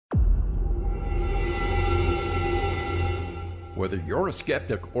Whether you're a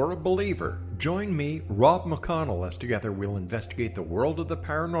skeptic or a believer, join me, Rob McConnell, as together we'll investigate the world of the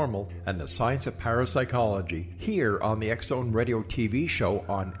paranormal and the science of parapsychology here on the X-Zone Radio TV show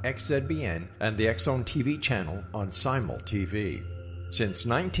on XZBN and the X-Zone TV channel on Simul TV. Since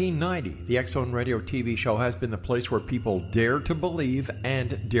 1990, the X-Zone Radio TV show has been the place where people dare to believe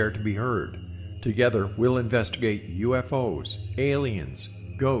and dare to be heard. Together, we'll investigate UFOs, aliens,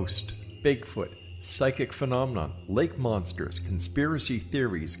 ghosts, Bigfoot, psychic phenomena, lake monsters, conspiracy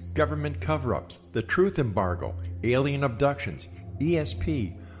theories, government cover-ups, the truth embargo, alien abductions,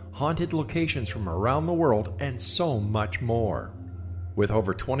 ESP, haunted locations from around the world, and so much more. With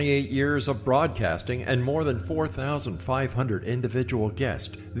over 28 years of broadcasting and more than 4,500 individual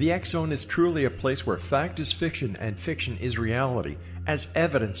guests, the X-Zone is truly a place where fact is fiction and fiction is reality, as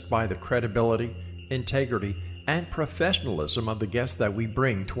evidenced by the credibility, integrity, and professionalism of the guests that we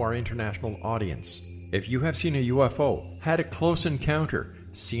bring to our international audience. If you have seen a UFO, had a close encounter,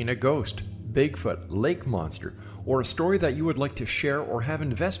 seen a ghost, Bigfoot, lake monster, or a story that you would like to share or have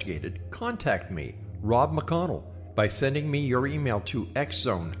investigated, contact me, Rob McConnell, by sending me your email to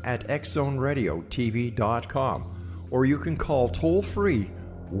xzone@xzoneradiotv.com, or you can call toll-free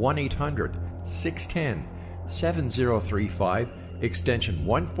 1-800-610-7035, extension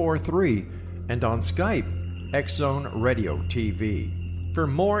 143, and on Skype, X-Zone Radio TV. For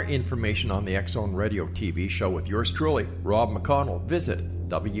more information on the X-Zone Radio TV show with yours truly, Rob McConnell, visit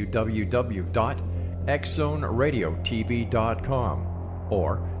www.xzoneradiotv.com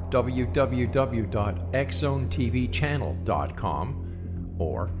or www.xzonetvchannel.com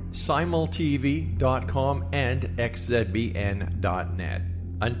or simultv.com and xzbn.net.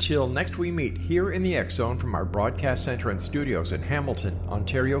 Until next we meet here in the X-Zone from our broadcast center and studios in Hamilton,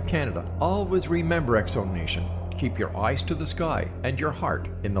 Ontario, Canada, always remember, X-Zone Nation, keep your eyes to the sky and your heart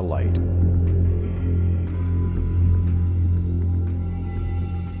in the light.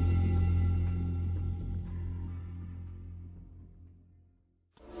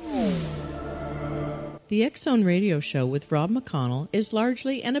 The X-Zone Radio Show with Rob McConnell is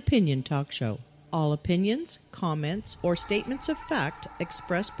largely an opinion talk show. All opinions, comments, or statements of fact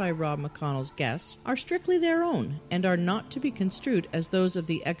expressed by Rob McConnell's guests are strictly their own and are not to be construed as those of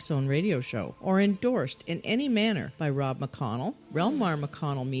the X-Zone Radio Show or endorsed in any manner by Rob McConnell, rel-mar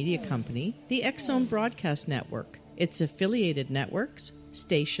McConnell Media Company, the X-Zone Broadcast Network, its affiliated networks,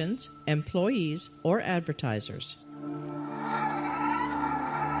 stations, employees, or advertisers.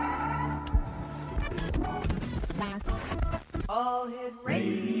 All Hit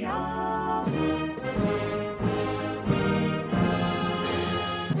Radio.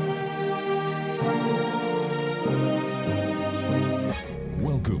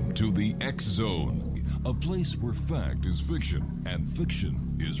 Welcome to the X-Zone, a place where fact is fiction and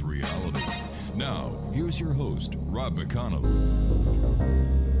fiction is reality. Now, here's your host, Rob McConnell.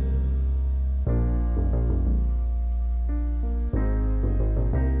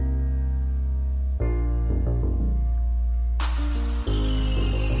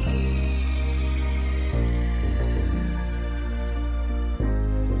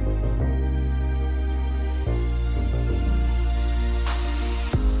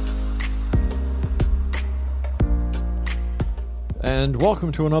 And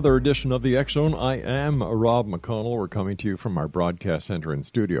welcome to another edition of the X-Zone. I am Rob McConnell. We're coming to you from our broadcast center and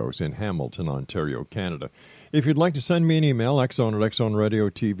studios in Hamilton, Ontario, Canada. If you'd like to send me an email,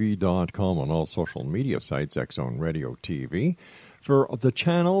 xzone@xzoneradiotv.com, on all social media sites, X-Zone Radio TV. For the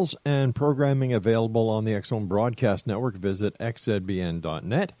channels and programming available on the X-Zone Broadcast Network, visit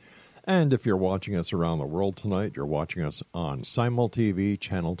xzbn.net. And if you're watching us around the world tonight, you're watching us on Simul TV,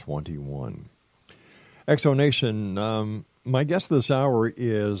 Channel 21. X-Zone Nation, my guest this hour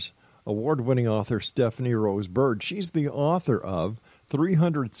is award-winning author Stephanie Rose Bird. She's the author of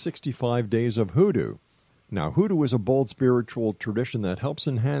 365 Days of HooDoo. Now, HooDoo is a bold spiritual tradition that helps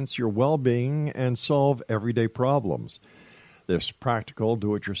enhance your well-being and solve everyday problems. This practical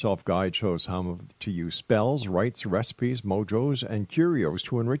do-it-yourself guide shows how to use spells, rites, recipes, mojos, and curios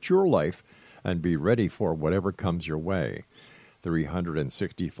to enrich your life and be ready for whatever comes your way.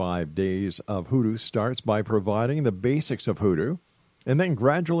 365 Days of HooDoo starts by providing the basics of HooDoo and then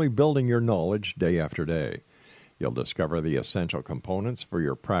gradually building your knowledge day after day. You'll discover the essential components for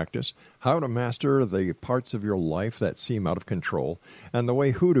your practice, how to master the parts of your life that seem out of control, and the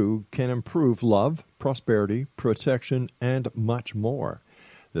way HooDoo can improve love, prosperity, protection, and much more.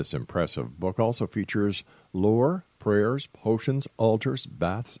 This impressive book also features lore, prayers, potions, altars,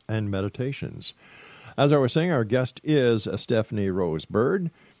 baths, and meditations. As I was saying, our guest is Stephanie Rose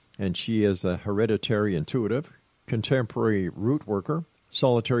Bird, and she is a hereditary intuitive, contemporary root worker,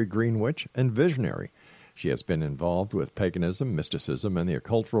 solitary green witch, and visionary. She has been involved with paganism, mysticism, and the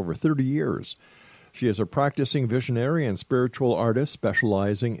occult for over 30 years. She is a practicing visionary and spiritual artist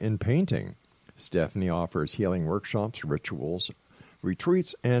specializing in painting. Stephanie offers healing workshops, rituals,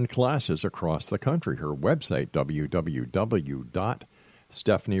 retreats, and classes across the country. Her website,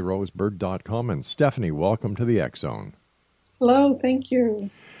 www.stephanierosebird.com. And Stephanie, welcome to the X Zone. Hello, thank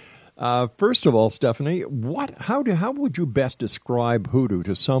you. First of all, Stephanie, how would you best describe hoodoo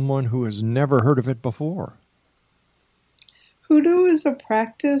to someone who has never heard of it before? Hoodoo is a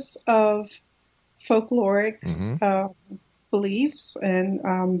practice of folkloric beliefs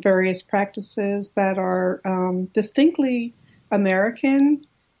and various practices that are distinctly American,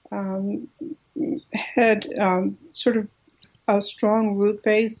 had sort of a strong root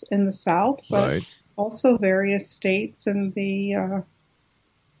base in the South, but right. Also various states in the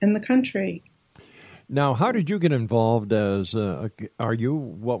country. Now, how did you get involved are you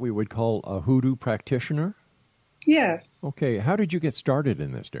what we would call a hoodoo practitioner? Yes. Okay, how did you get started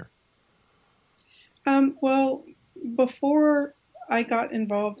in this, dear? Well, before I got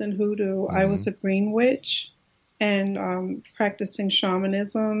involved in hoodoo, I was a green witch and practicing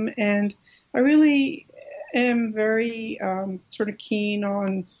shamanism, and I really am very sort of keen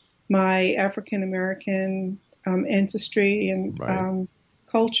on my African American ancestry and right.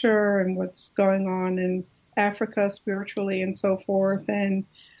 Culture and what's going on in Africa spiritually and so forth. And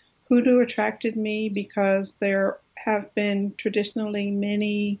hoodoo attracted me because there have been traditionally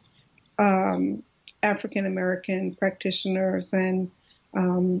many African American practitioners, and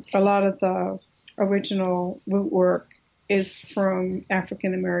a lot of the original root work is from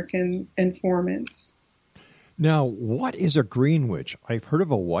African American informants. Now, what is a green witch? I've heard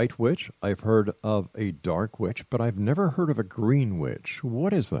of a white witch, I've heard of a dark witch, but I've never heard of a green witch.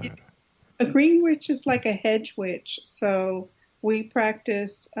 What is that? A green witch is like a hedge witch. So we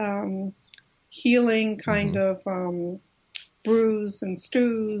practice healing kind of brews and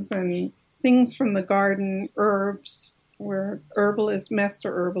stews and things from the garden, herbs. We're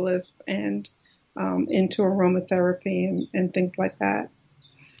master herbalist, and into aromatherapy and things like that.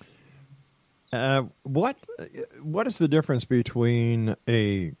 What is the difference between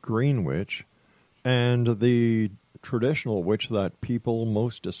a green witch and the traditional witch that people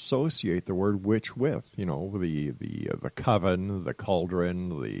most associate the word witch with? You know, the coven, the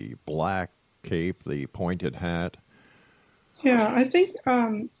cauldron, the black cape, the pointed hat. Yeah, I think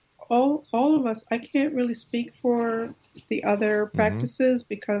all of us. I can't really speak for the other practices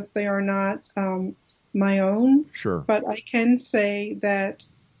because they are not my own. Sure, but I can say that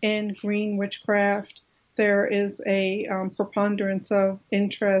in green witchcraft, there is a preponderance of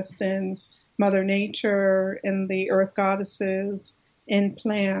interest in Mother Nature, in the earth goddesses, in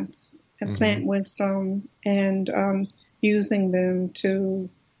plants and plant wisdom, and using them to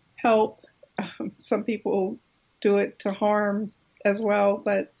help. Some people do it to harm as well,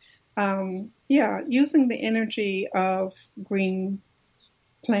 but using the energy of green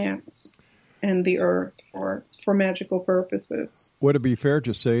plants and the earth for magical purposes. Would it be fair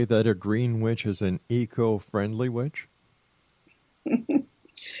to say that a green witch is an eco-friendly witch?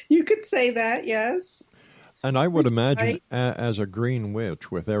 You could say that, yes. And I would imagine as a green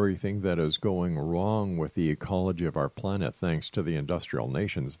witch, with everything that is going wrong with the ecology of our planet thanks to the industrial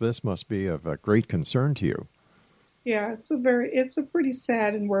nations, this must be of a great concern to you. Yeah, it's a pretty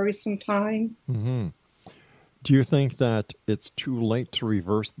sad and worrisome time. Mm-hmm. Do you think that it's too late to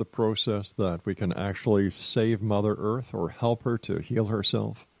reverse the process, that we can actually save Mother Earth or help her to heal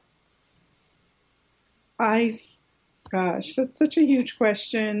herself? Gosh, that's such a huge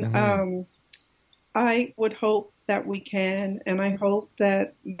question. I would hope that we can, and I hope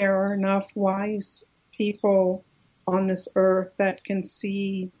that there are enough wise people on this earth that can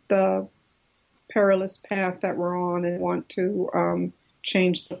see the perilous path that we're on and want to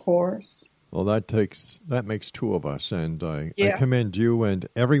change the course. Well, that makes two of us, and I commend you and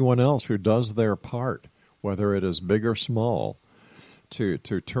everyone else who does their part, whether it is big or small, to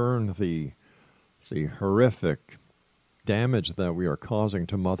turn the horrific damage that we are causing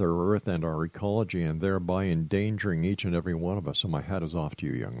to Mother Earth and our ecology, and thereby endangering each and every one of us. So my hat is off to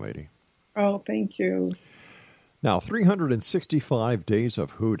you, young lady. Oh, thank you. Now, 365 days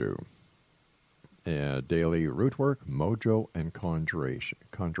of hoodoo. Daily root work, mojo, and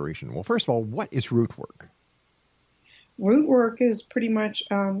conjuration. Well, first of all, what is root work? Root work is pretty much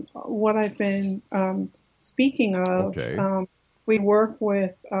what I've been speaking of. Okay. We work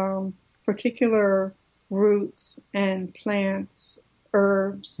with particular roots and plants,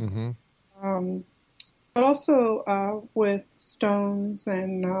 herbs, but also with stones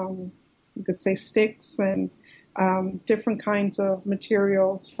and you could say sticks and different kinds of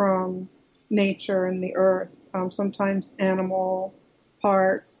materials from nature and the earth, sometimes animal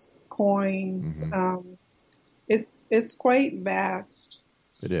parts, coins. It's quite vast.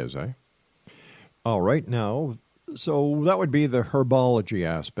 It is, eh? All right, now, so that would be the herbology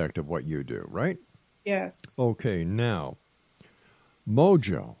aspect of what you do, right? Yes. Okay, now,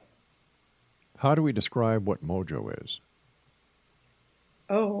 Mojo. How do we describe what Mojo is?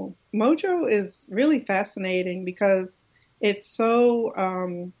 Oh, Mojo is really fascinating because it's so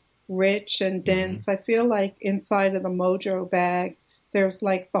rich and dense. I feel like inside of the Mojo bag, there's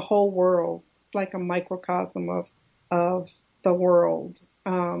like the whole world. It's like a microcosm of the world.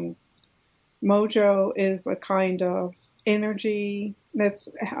 Mojo is a kind of energy. That's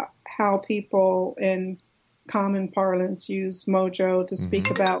how people in common parlance use Mojo to speak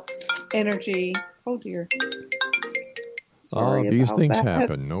about energy. Oh, dear. Sorry these things that.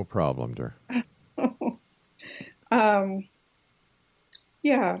 happen. No problem, dear.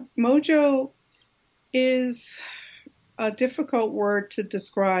 Yeah, Mojo is a difficult word to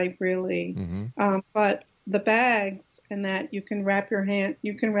describe, really. But the bags and that you can wrap your head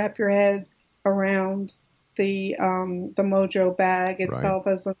around the Mojo bag itself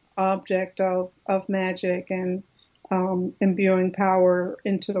as an object of magic and imbuing power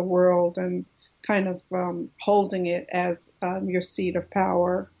into the world and kind of holding it as your seat of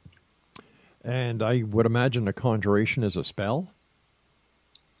power. And I would imagine a conjuration is a spell?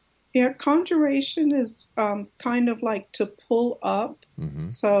 Yeah, conjuration is kind of like to pull up.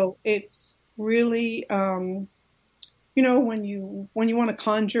 So it's really, when you want to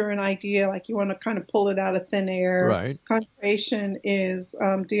conjure an idea, like you want to kind of pull it out of thin air. Right. Conjuration is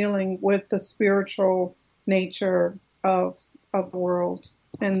dealing with the spiritual nature of the world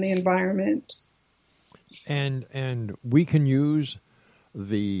and the environment. And we can use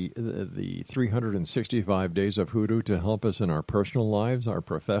the 365 Days of HooDoo to help us in our personal lives, our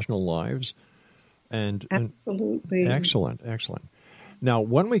professional lives. And absolutely. Excellent. Now,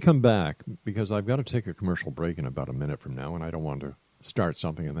 when we come back, because I've got to take a commercial break in about a minute from now, and I don't want to start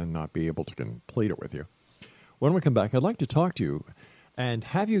something and then not be able to complete it with you. When we come back, I'd like to talk to you and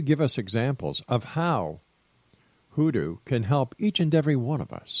have you give us examples of how HooDoo can help each and every one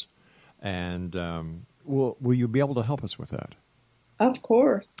of us. And will you be able to help us with that? Of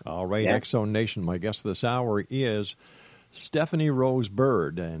course. All right, yes. X-Zone Nation, my guest this hour is Stephanie Rose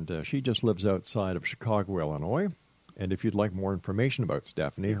Bird, and she just lives outside of Chicago, Illinois. And if you'd like more information about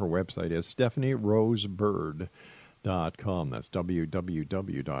Stephanie, her website is stephanierosebird.com. That's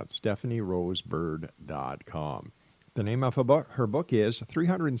www.stephanierosebird.com. The name of her book is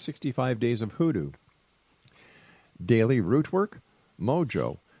 365 Days of HooDoo, Daily Rootwork,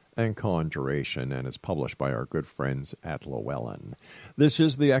 Mojo, and Conjuration, and is published by our good friends at Llewellyn. This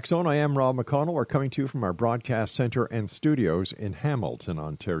is the X-Zone. I am Rob McConnell. We're coming to you from our broadcast center and studios in Hamilton,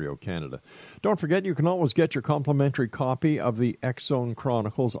 Ontario, Canada. Don't forget, you can always get your complimentary copy of the X-Zone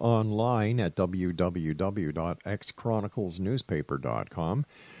Chronicles online at www.xchroniclesnewspaper.com,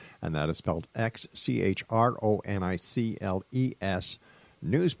 and that is spelled XCHRONICLES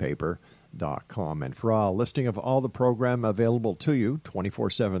newspaper.com. And for a listing of all the program available to you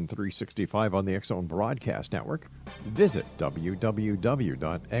 24/7, 365 on the X-Zone Broadcast Network, visit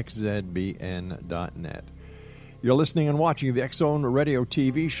www.xzbn.net. You're listening and watching the X-Zone Radio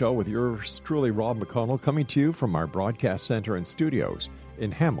TV show with yours truly, Rob McConnell, coming to you from our broadcast center and studios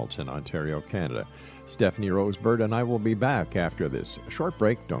in Hamilton, Ontario, Canada. Stephanie Rose Bird and I will be back after this short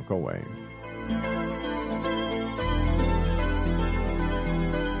break. Don't go away.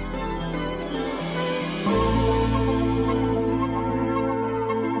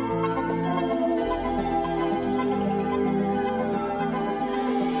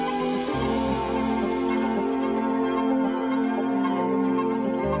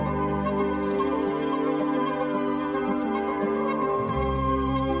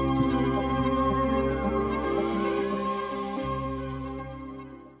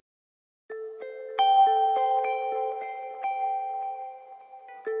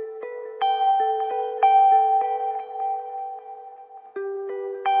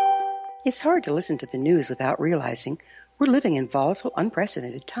 It's hard to listen to the news without realizing we're living in volatile,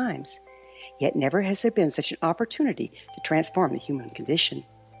 unprecedented times. Yet never has there been such an opportunity to transform the human condition.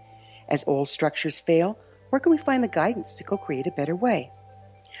 As old structures fail, where can we find the guidance to co-create a better way?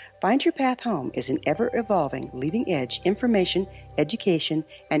 Find Your Path Home is an ever-evolving, leading-edge information, education,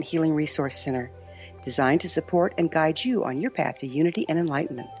 and healing resource center designed to support and guide you on your path to unity and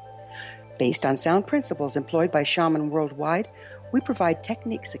enlightenment. Based on sound principles employed by shaman worldwide, we provide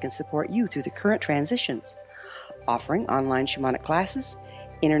techniques that can support you through the current transitions, offering online shamanic classes,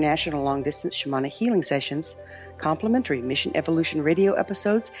 international long-distance shamanic healing sessions, complimentary Mission Evolution radio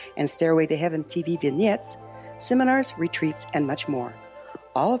episodes and Stairway to Heaven TV vignettes, seminars, retreats, and much more.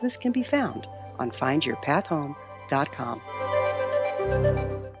 All of this can be found on findyourpathhome.com.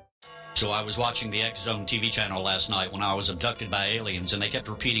 So I was watching the X Zone TV channel last night when I was abducted by aliens, and they kept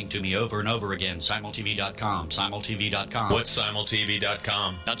repeating to me over and over again, simultv.com, simultv.com. What's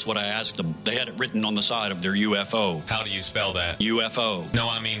simultv.com? That's what I asked them. They had it written on the side of their UFO. How do you spell that? UFO. No,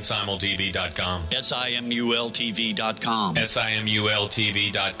 I mean simultv.com. simultv.com.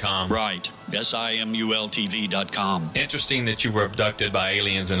 simultv.com. Right. simultv.com. Interesting that you were abducted by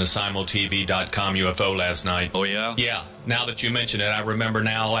aliens in a simultv.com UFO last night. Oh, yeah? Yeah. Now that you mention it, I remember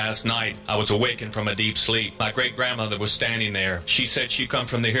now last night I was awakened from a deep sleep. My great-grandmother was standing there. She said she'd come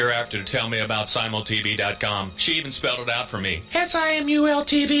from the hereafter to tell me about simultv.com. She even spelled it out for me.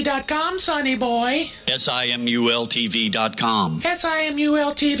 simultv.com, sonny boy. simultv.com.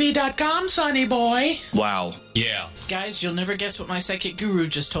 simultv.com, sonny boy. Wow. Yeah. Guys, you'll never guess what my psychic guru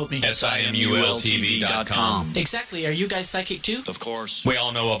just told me. simultv.com. Exactly. Are you guys psychic too? Of course. We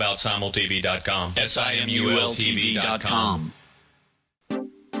all know about simultv.com. simultv.com.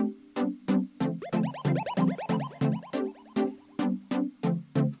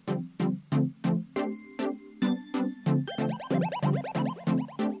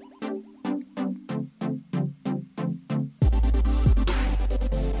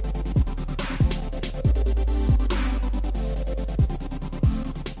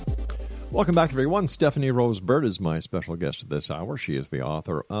 Welcome back, everyone. Stephanie Rose Bird is my special guest this hour. She is the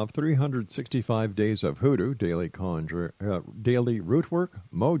author of 365 Days of HooDoo, Daily Rootwork,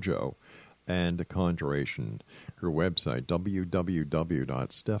 Mojo, and Conjuration. Her website,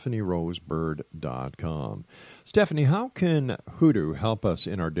 www.stephanierosebird.com. Stephanie, how can HooDoo help us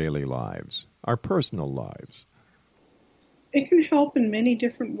in our daily lives, our personal lives? It can help in many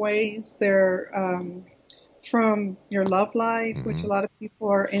different ways. From your love life, which a lot of people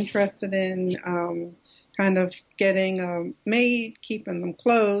are interested in, kind of getting a maid, keeping them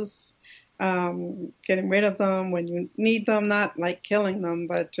close, getting rid of them when you need them, not like killing them,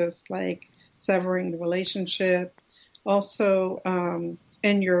 but just like severing the relationship. Also,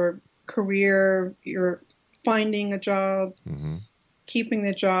 in your career, you're finding a job, keeping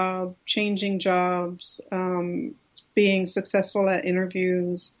the job, changing jobs, being successful at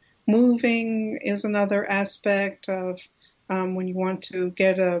interviews. Moving is another aspect of when you want to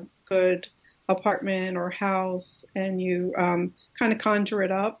get a good apartment or house and you kind of conjure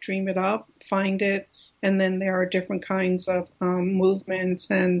it up, dream it up, find it, and then there are different kinds of movements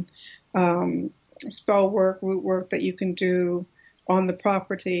and spell work, root work that you can do on the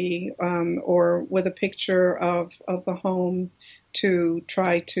property or with a picture of the home to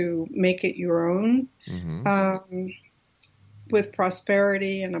try to make it your own. With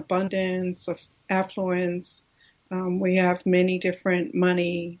prosperity and abundance of affluence, we have many different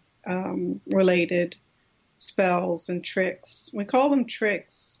money related spells and tricks. We call them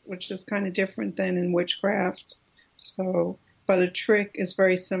tricks, which is kind of different than in witchcraft. But a trick is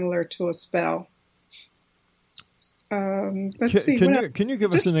very similar to a spell. Let's see. Can you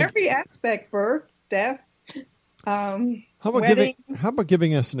give us every aspect: birth, death. How about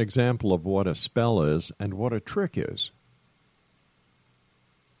giving us an example of what a spell is and what a trick is?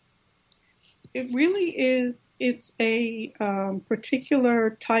 It really is. It's a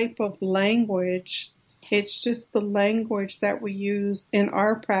particular type of language. It's just the language that we use in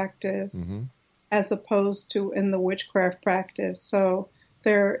our practice as opposed to in the witchcraft practice. So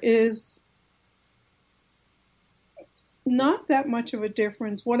there is not that much of a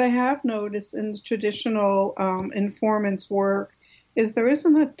difference. What I have noticed in the traditional informants work is there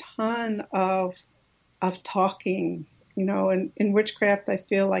isn't a ton of talking. You know, in witchcraft, I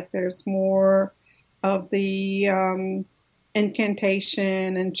feel like there's more of the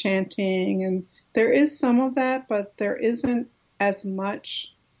incantation and chanting, and there is some of that, but there isn't as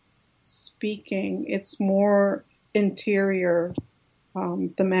much speaking. It's more interior,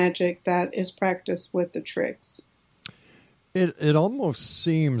 the magic that is practiced with the tricks. It almost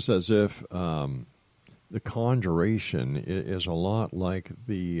seems as if the conjuration is a lot like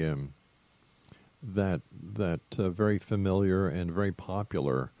the that very familiar and very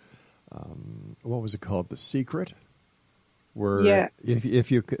popular, what was it called? The Secret, where yes.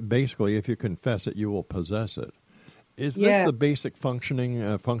 if you confess it, you will possess it. Is this the basic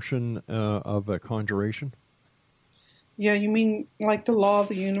function of a conjuration? Yeah, you mean like the law of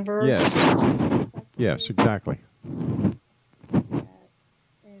the universe? Yes. Yes, exactly. And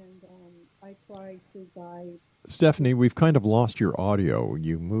I try to guide. Stephanie, we've kind of lost your audio.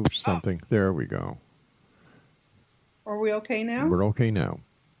 You moved something. There we go. Are we okay now? We're okay now.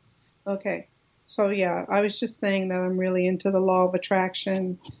 Okay. So yeah, I was just saying that I'm really into the law of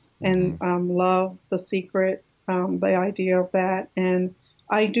attraction and love The Secret, the idea of that. And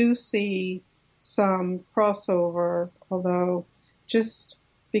I do see some crossover, although just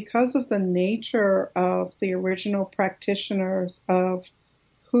because of the nature of the original practitioners of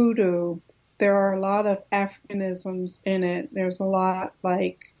hoodoo, there are a lot of Africanisms in it. There's a lot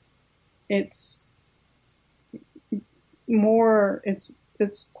like it's more, it's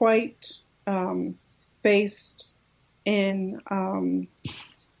quite based in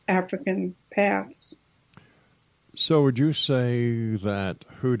African paths. So would you say that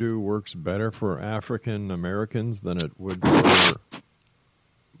hoodoo works better for African Americans than it would for...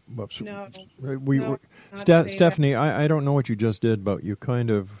 Whoops. No. Stephanie, I don't know what you just did, but you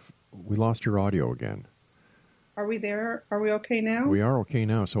we lost your audio again. Are we there? Are we okay now? We are okay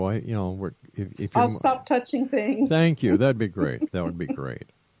now. So if I'll stop touching things. Thank you. That'd be great. That would be great.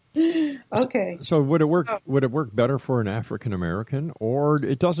 Okay. So would it work? Would it work better for an African American, or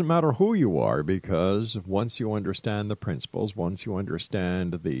it doesn't matter who you are, because once you understand the principles, once you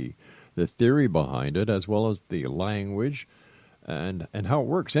understand the theory behind it, as well as the language and how it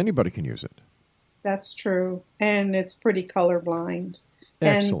works, anybody can use it. That's true, and it's pretty colorblind.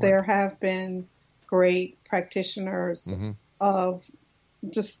 Excellent. And there have been great practitioners of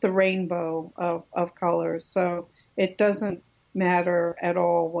just the rainbow of colors. So it doesn't matter at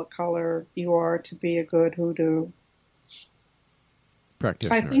all what color you are to be a good hoodoo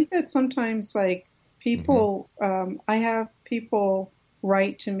practitioner. I think that sometimes, like, people, I have people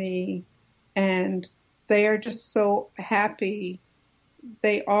write to me and they are just so happy.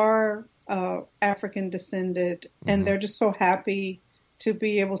 They are African descended and they're just so happy to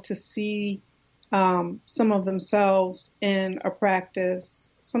be able to see some of themselves in a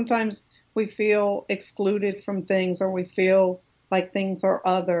practice. Sometimes we feel excluded from things, or we feel like things are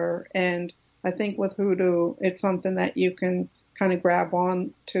other. And I think with hoodoo, it's something that you can kind of grab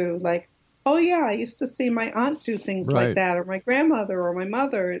on to, like, oh yeah, I used to see my aunt do things like that, or my grandmother or my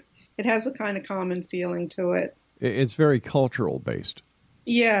mother. It has a kind of common feeling to it. It's very cultural based.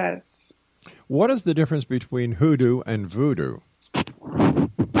 Yes. What is the difference between hoodoo and voodoo?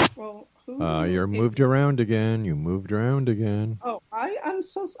 Well, you're moved around again. You moved around again. Oh, I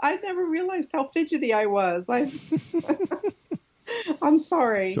never realized how fidgety I was. I'm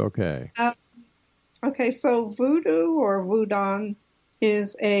sorry. It's okay. Okay, so voodoo or voodoo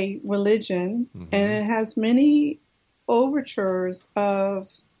is a religion, and it has many overtures of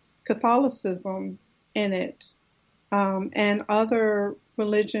Catholicism in it, and other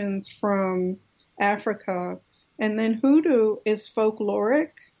religions from Africa. And then hoodoo is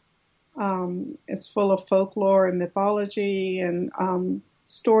folkloric. It's full of folklore and mythology and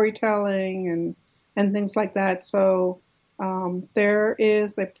storytelling and things like that. So there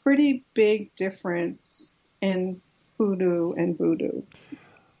is a pretty big difference in hoodoo and voodoo.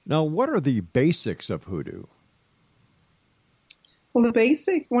 Now, what are the basics of hoodoo? Well,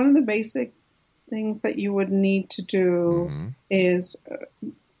 one of the basic things that you would need to do is,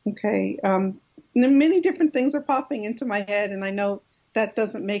 many different things are popping into my head, and I know that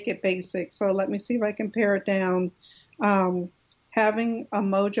doesn't make it basic. So let me see if I can pare it down. Having a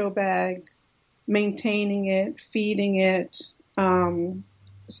mojo bag, maintaining it, feeding it,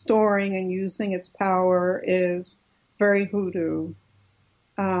 storing and using its power is very hoodoo.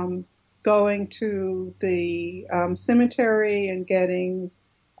 Going to the cemetery and getting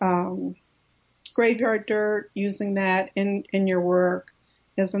graveyard dirt, using that in your work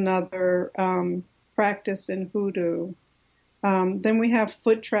is another practice in hoodoo. Then we have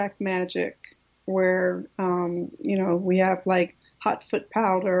foot track magic, where we have like hot foot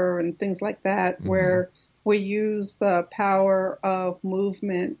powder and things like that, where we use the power of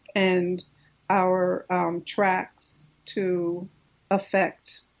movement and our tracks to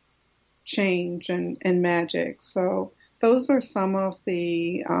affect change and magic. So those are some of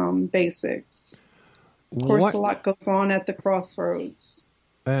the basics. Of course, a lot goes on at the crossroads.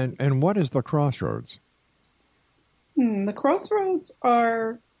 And what is the crossroads? The crossroads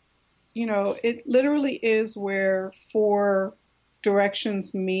are, it literally is where four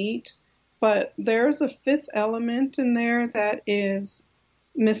directions meet, but there's a fifth element in there that is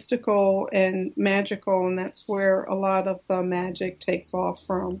mystical and magical, and that's where a lot of the magic takes off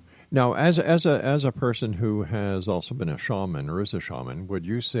from. Now, as a person who has also been a shaman or is a shaman, would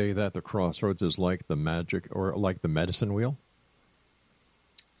you say that the crossroads is like the magic or like the medicine wheel?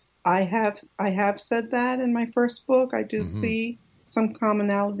 I have said that in my first book. I do see some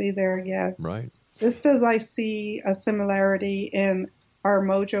commonality there, yes. Right. Just as I see a similarity in our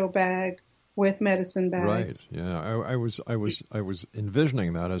mojo bag with medicine bags. Right. Yeah. I was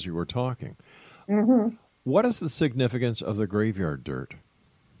envisioning that as you were talking. Mm-hmm. What is the significance of the graveyard dirt?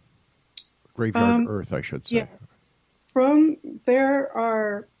 Graveyard earth, I should say. Yeah. There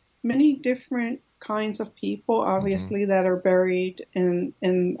are many different kinds of people, obviously, that are buried in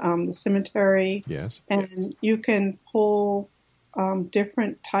the cemetery. Yes. And you can pull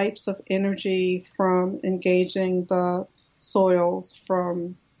different types of energy from engaging the soils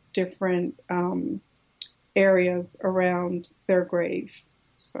from different areas around their grave.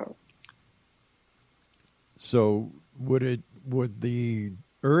 So would the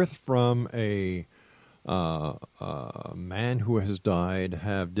earth from a man who has died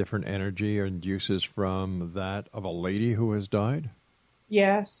have different energy and uses from that of a lady who has died?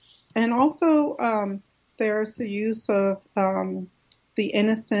 Yes. And also there's the use of the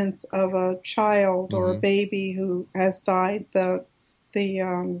innocence of a child or a baby who has died. The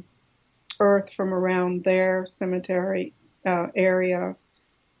earth from around their cemetery area,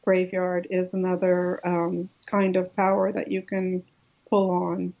 graveyard, is another kind of power that you can pull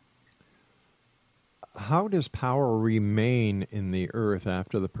on. How does power remain in the earth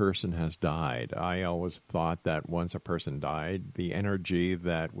after the person has died? I always thought that once a person died, the energy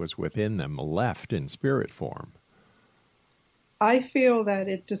that was within them left in spirit form. I feel that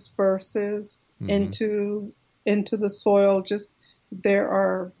it disperses into the soil. Just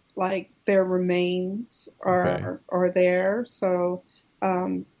their remains are there. So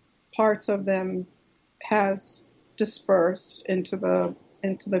parts of them has dispersed into the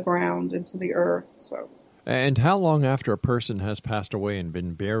ground, into the earth. So. And how long after a person has passed away and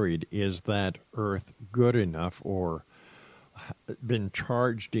been buried is that earth good enough or been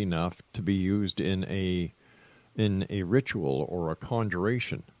charged enough to be used in a ritual or a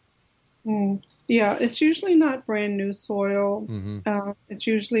conjuration? Yeah, it's usually not brand new soil. It's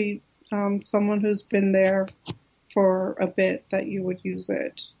usually someone who's been there for a bit that you would use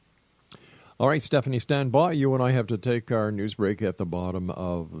it. All right, Stephanie, stand by. You and I have to take our news break at the bottom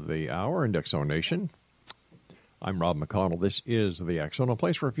of the hour in X Zone Nation. I'm Rob McConnell. This is the X Zone, a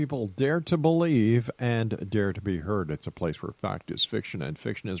place where people dare to believe and dare to be heard. It's a place where fact is fiction and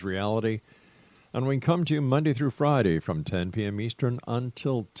fiction is reality. And we come to you Monday through Friday from 10 p.m. Eastern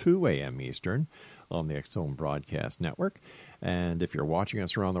until 2 a.m. Eastern on the X Zone Broadcast Network. And if you're watching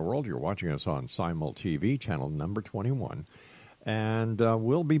us around the world, you're watching us on Simul TV, channel number 21. And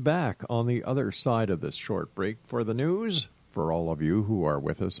we'll be back on the other side of this short break for the news, for all of you who are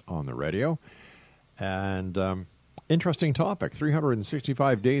with us on the radio. And interesting topic,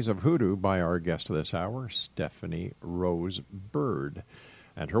 365 Days of HooDoo by our guest this hour, Stephanie Rose Bird.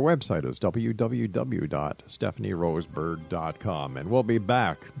 And her website is www.stephanierosebird.com. And we'll be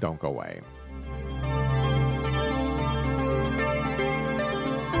back. Don't go away.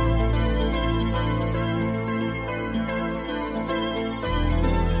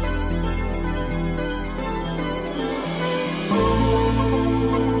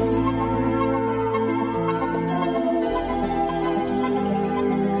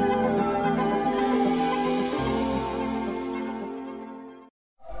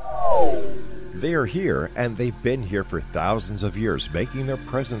 They are here, and they've been here for thousands of years, making their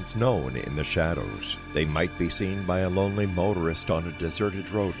presence known in the shadows. They might be seen by a lonely motorist on a deserted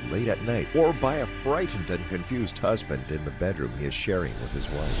road late at night, or by a frightened and confused husband in the bedroom he is sharing with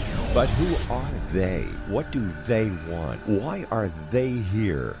his wife. But who are they? What do they want? Why are they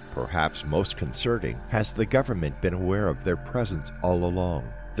here? Perhaps most concerning, has the government been aware of their presence all along?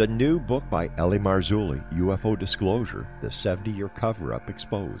 The new book by L.A. Marzulli, UFO Disclosure, the 70-year cover-up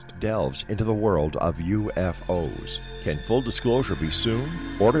exposed, delves into the world of UFOs. Can full disclosure be soon?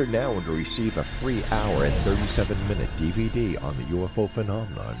 Order now and receive a free hour and 37-minute DVD on the UFO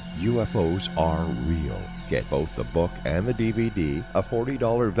phenomenon. UFOs are real. Get both the book and the DVD, a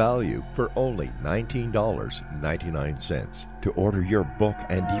 $40 value, for only $19.99. To order your book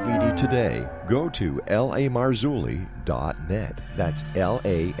and DVD today, go to lamarzulli.net. That's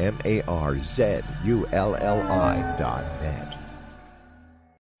LAMARZULLI.net.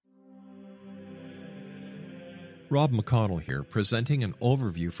 Rob McConnell here, presenting an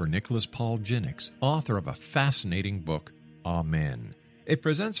overview for Nicholas Paul Jennings, author of a fascinating book, Amen. It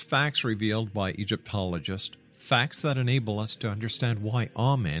presents facts revealed by Egyptologists, facts that enable us to understand why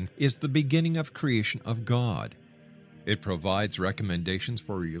Amen is the beginning of creation of God. It provides recommendations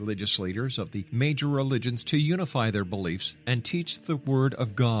for religious leaders of the major religions to unify their beliefs and teach the Word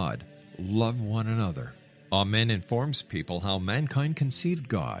of God. Love one another. Amen informs people how mankind conceived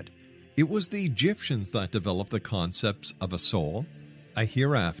God. It was the Egyptians that developed the concepts of a soul, a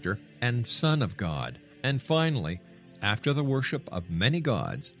hereafter, and Son of God. And finally, after the worship of many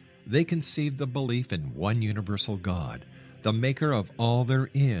gods, They conceived the belief in one universal God, the maker of all there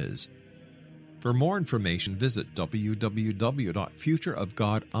is. For more information, visit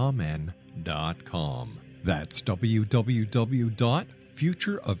www.futureofgodamen.com. That's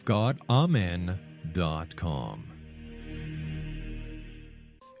www.futureofgodamen.com.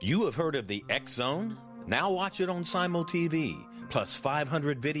 You have heard of the X Zone? Now watch it on Simul TV, plus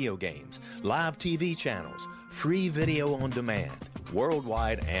 500 video games, live TV channels, free video on demand,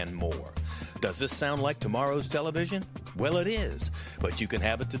 worldwide, and more. Does this sound like tomorrow's television? Well, it is, but you can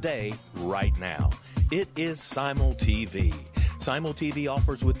have it today, right now. It is Simul TV. Simul TV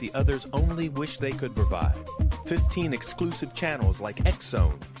offers what the others only wish they could provide. 15 exclusive channels like X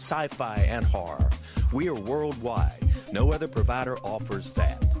Zone, sci-fi, and horror. We are worldwide. No other provider offers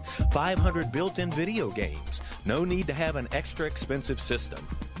that. 500 built-in video games. No need to have an extra expensive system.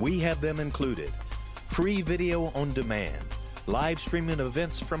 We have them included. Free video on demand. Live streaming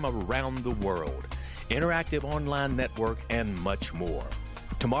events from around the world. Interactive online network, and much more.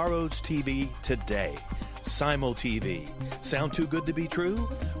 Tomorrow's TV today. Simul TV. Sound too good to be true?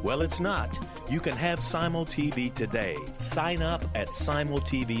 Well, it's not. You can have Simul TV today. Sign up at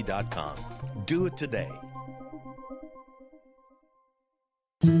simultv.com. Do it today.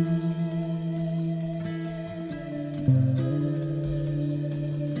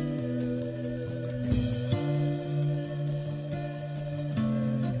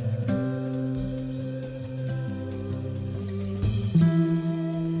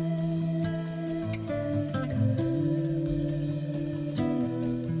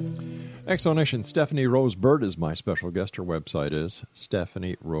 Exonation, Stephanie Rose Bird is my special guest. Her website is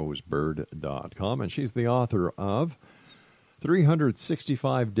stephanierosebird.com, and she's the author of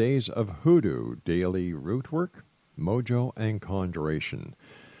 365 Days of HooDoo, Daily Rootwork, Mojo and Conjuring.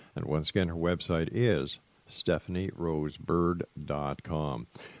 And once again, her website is stephanierosebird.com.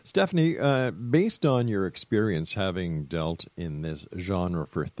 Stephanie, based on your experience having dealt in this genre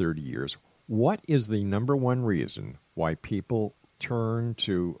for 30 years, what is the number one reason why people turn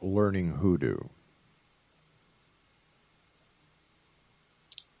to learning hoodoo?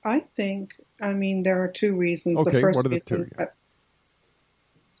 There are two reasons. Okay, the first what are the reason, two?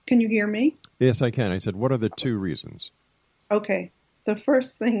 Can you hear me? Yes, I can. I said, what are the two reasons? Okay. The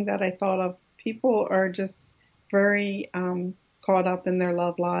first thing that I thought of, people are just very caught up in their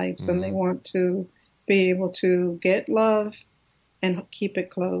love lives, and they want to be able to get love and keep it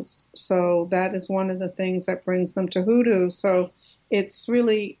close. So that is one of the things that brings them to hoodoo. So it's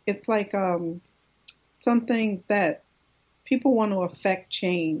like something that people want to affect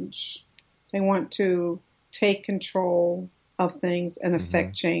change. They want to take control of things and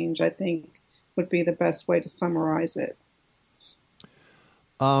affect change, I think, would be the best way to summarize it.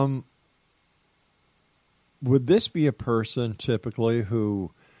 Would this be a person typically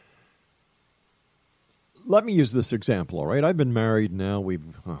who... Let me use this example, all right? I've been married now.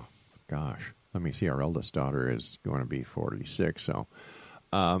 Let me see. Our eldest daughter is going to be 46. So,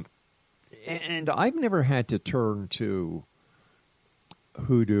 and I've never had to turn to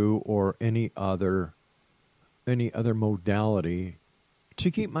hoodoo or any other modality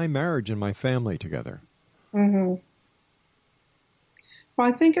to keep my marriage and my family together. Mm-hmm. Well,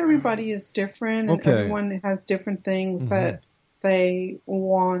 I think everybody is different, and everyone has different things that they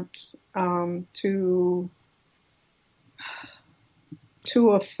want to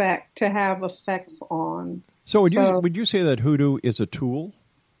have effects on. So would you say that hoodoo is a tool?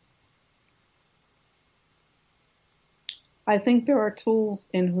 I think there are tools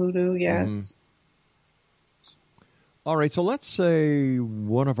in hoodoo, yes. All right, so let's say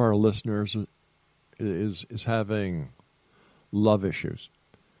one of our listeners is having love issues.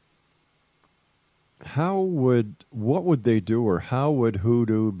 What would they do, or how would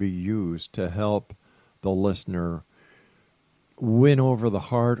hoodoo be used to help the listener win over the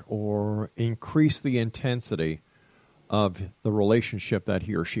heart or increase the intensity of the relationship that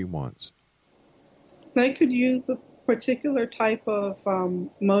he or she wants? They could use a particular type of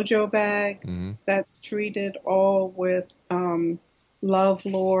mojo bag that's treated all with love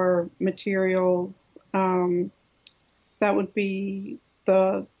lore materials. That would be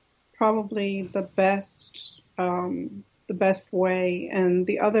probably the best way. And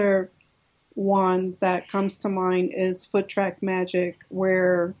the other one that comes to mind is foot track magic,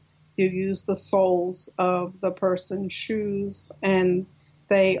 where you use the soles of the person's shoes and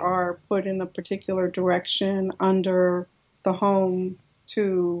they are put in a particular direction under the home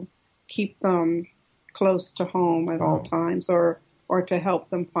to keep them close to home at all times, or to help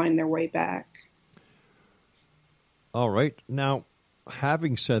them find their way back. All right. Now,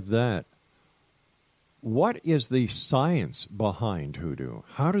 having said that, What is the science behind hoodoo?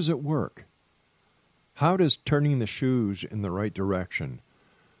 How does it work? How does turning the shoes in the right direction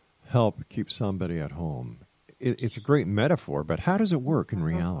help keep somebody at home? It's a great metaphor, but how does it work in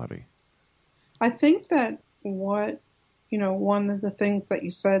reality? I think that one of the things that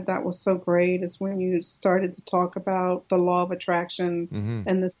you said that was so great is when you started to talk about the law of attraction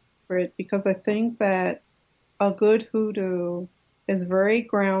and the spirit, because I think that a good hoodoo is very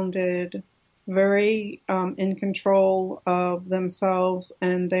grounded, very in control of themselves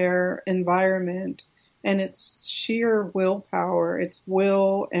and their environment, and it's sheer willpower. It's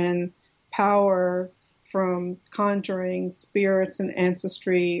will and power from conjuring spirits and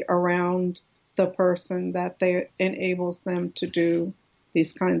ancestry around the person that enables them to do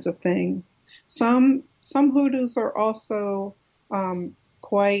these kinds of things. Some hoodoos are also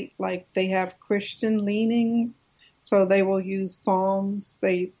quite like they have Christian leanings, so they will use psalms.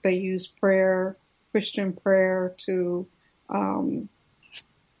 They use prayer, Christian prayer, to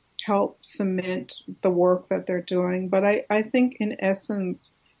help cement the work that they're doing. But I think in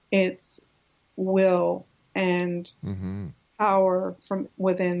essence, it's will and power from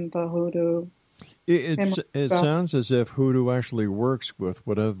within the hoodoo. It sounds as if hoodoo actually works with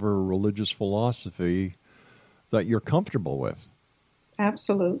whatever religious philosophy that you're comfortable with.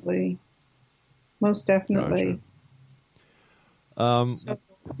 Absolutely. Most definitely. Gotcha.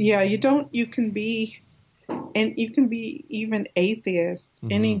 You can be even atheist.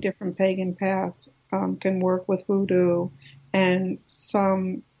 Any different pagan path can work with hoodoo, and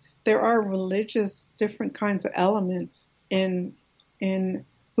there are religious different kinds of elements in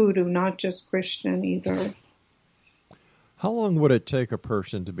hoodoo, not just Christian either. How long would it take a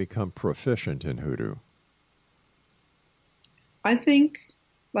person to become proficient in hoodoo? I think,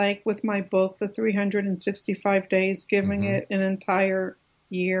 like with my book, The 365 Days, giving it an entire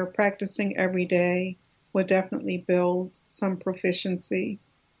year, practicing every day, would definitely build some proficiency.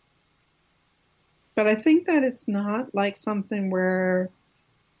 But I think that it's not like something where,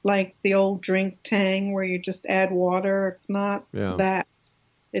 like the old drink tang, where you just add water. It's not that.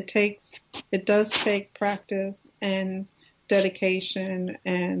 It does take practice and dedication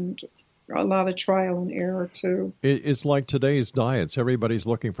and a lot of trial and error too. It's like today's diets. Everybody's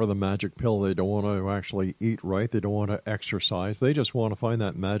looking for the magic pill. They don't want to actually eat right. They don't want to exercise. They just want to find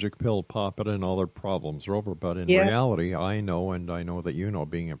that magic pill, pop it, and all their problems are over. But in reality, I know, and I know that you know,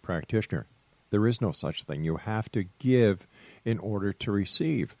 being a practitioner, there is no such thing. You have to give in order to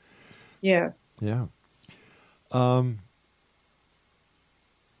receive. Yes. Yeah.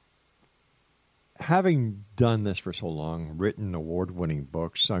 Having done this for so long, written award-winning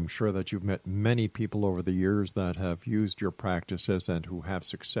books, I'm sure that you've met many people over the years that have used your practices and who have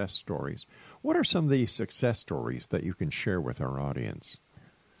success stories. What are some of the success stories that you can share with our audience?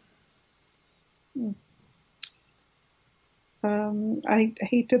 I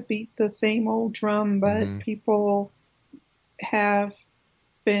hate to beat the same old drum, but people have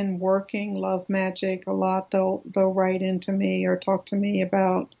been working love magic a lot. They'll write into me or talk to me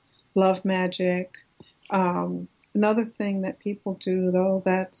about love magic. Another thing that people do, though,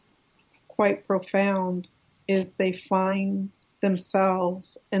 that's quite profound is they find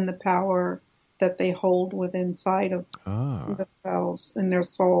themselves in the power that they hold within inside of themselves and their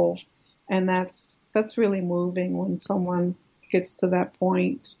soul. And that's really moving when someone gets to that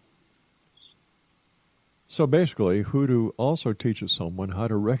point. So basically, hoodoo also teaches someone how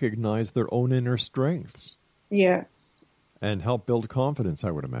to recognize their own inner strengths. Yes. And help build confidence, I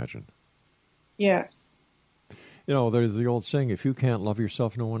would imagine. Yes. You know, there's the old saying, if you can't love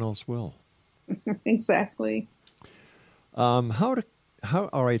yourself, no one else will. Exactly. All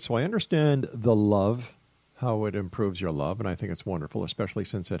right, so I understand the love, how it improves your love, and I think it's wonderful, especially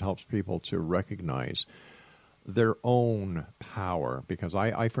since it helps people to recognize their own power, because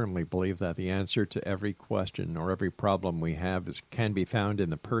I firmly believe that the answer to every question or every problem we have can be found in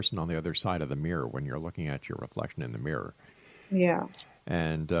the person on the other side of the mirror when you're looking at your reflection in the mirror. Yeah.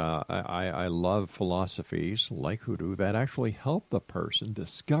 And I love philosophies like hoodoo that actually help the person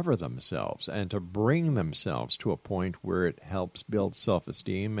discover themselves and to bring themselves to a point where it helps build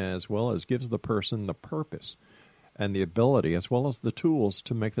self-esteem as well as gives the person the purpose and the ability as well as the tools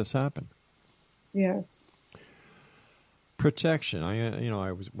to make this happen. Yes. Protection.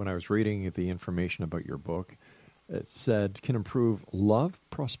 When I was reading the information about your book, it said can improve love,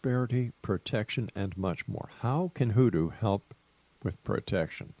 prosperity, protection, and much more. How can hoodoo help with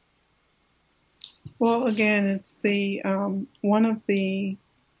protection? Well, again, it's the one of the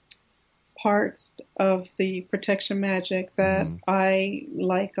parts of the protection magic that I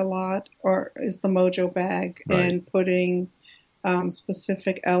like a lot, or is the mojo bag, right. And putting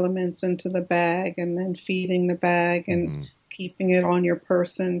specific elements into the bag and then feeding the bag and keeping it on your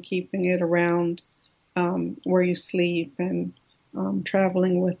person, keeping it around where you sleep, and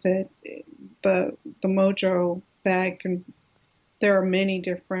traveling with it. The Mojo bag there are many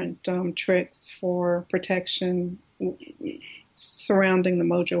different tricks for protection surrounding the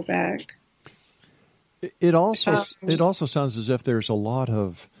Mojo bag. It also sounds as if there's a lot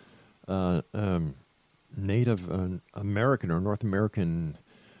of Native American or North American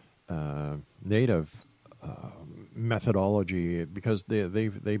Native methodology, because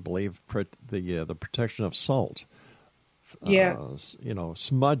they believe the protection of salt. Yes.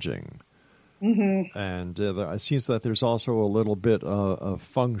 Smudging. Mm-hmm. And it seems that there's also a little bit of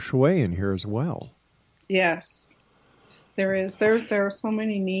feng shui in here as well. Yes, there is. There are so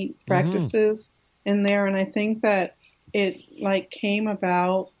many neat practices in there, and I think that it came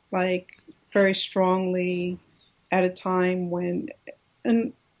about very strongly at a time when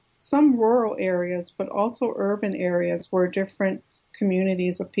in some rural areas, but also urban areas, where different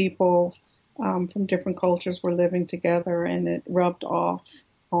communities of people from different cultures were living together, and it rubbed off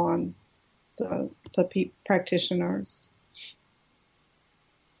on the practitioners.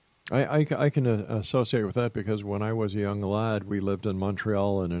 I can associate with that, because when I was a young lad, we lived in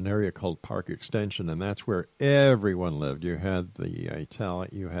Montreal in an area called Park Extension, and that's where everyone lived. You had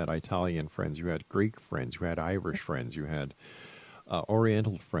you had Italian friends, you had Greek friends, you had Irish friends, you had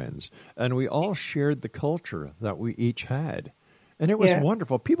Oriental friends, and we all shared the culture that we each had, and it was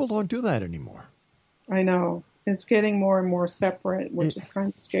wonderful. People don't do that anymore. I know. It's getting more and more separate, which is kind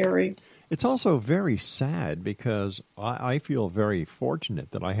of scary. It's also very sad, because I feel very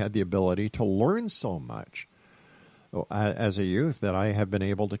fortunate that I had the ability to learn so much as a youth that I have been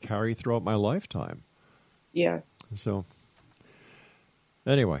able to carry throughout my lifetime. Yes. So,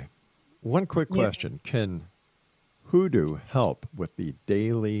 anyway, one quick question. Can hoodoo help with the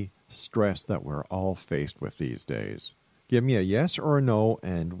daily stress that we're all faced with these days? Give me a yes or a no,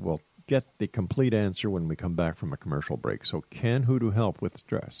 and we'll get the complete answer when we come back from a commercial break. So, can hoodoo help with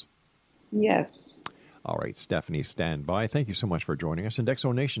stress? Yes. All right, Stephanie, stand by. Thank you so much for joining us. And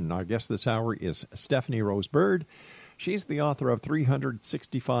Exo Nation, our guest this hour is Stephanie Rose Bird. She's the author of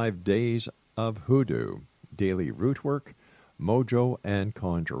 365 Days of Hoodoo, Daily Root Work, Mojo and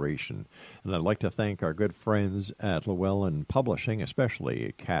Conjuration. And I'd like to thank our good friends at Llewellyn Publishing,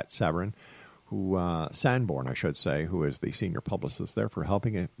 especially Kat Saverin, Sanborn, I should say, who is the senior publicist there, for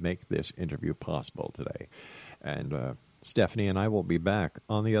helping make this interview possible today. And Stephanie and I will be back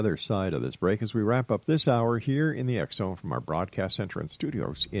on the other side of this break as we wrap up this hour here in the X Zone from our broadcast center and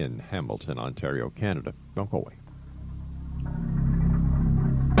studios in Hamilton, Ontario, Canada. Don't go away.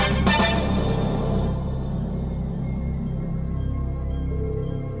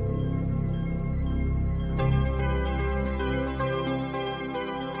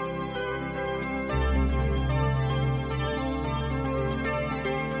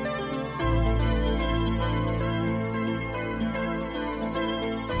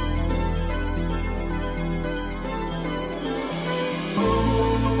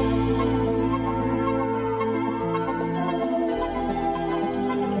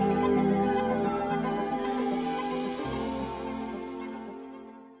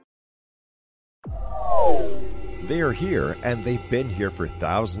 They are here, and they've been here for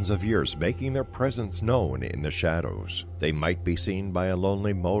thousands of years, making their presence known in the shadows. They might be seen by a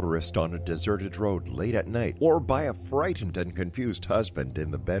lonely motorist on a deserted road late at night, or by a frightened and confused husband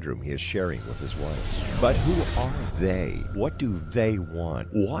in the bedroom he is sharing with his wife. But who are they? What do they want?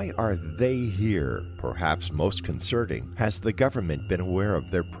 Why are they here? Perhaps most concerning, has the government been aware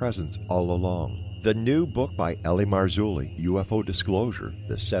of their presence all along? The new book by Llewellyn Marzulli, UFO Disclosure,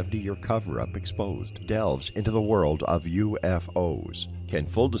 the 70-year cover-up exposed, delves into the world of UFOs. Can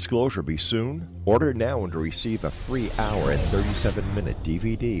full disclosure be soon? Order now and receive a free hour and 37-minute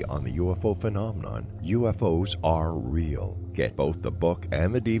DVD on the UFO phenomenon. UFOs are real. Get both the book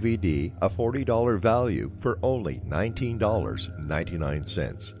and the DVD, a $40 value, for only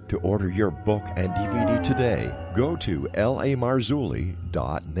 $19.99. To order your book and DVD today, go to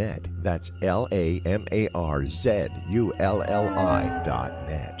lamarzulli.net. That's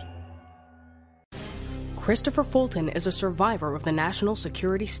LAMARZULLI.net. Christopher Fulton is a survivor of the national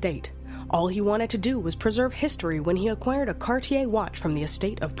security state. All he wanted to do was preserve history when he acquired a Cartier watch from the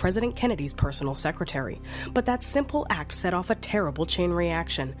estate of President Kennedy's personal secretary. But that simple act set off a terrible chain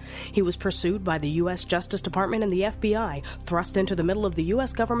reaction. He was pursued by the U.S. Justice Department and the FBI, thrust into the middle of the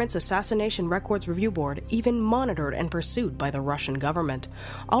U.S. government's Assassination Records Review Board, even monitored and pursued by the Russian government.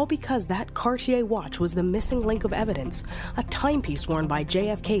 All because that Cartier watch was the missing link of evidence, a timepiece worn by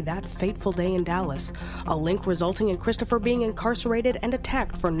JFK that fateful day in Dallas, a link resulting in Christopher being incarcerated and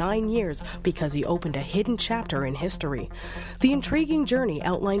attacked for 9 years because he opened a hidden chapter in history. The intriguing journey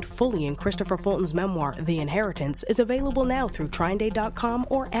outlined fully in Christopher Fulton's memoir, The Inheritance, is available now through TrineDay.com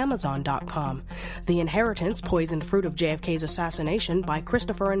or Amazon.com. The Inheritance, Poisoned Fruit of JFK's Assassination by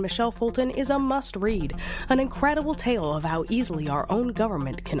Christopher and Michelle Fulton is a must-read, an incredible tale of how easily our own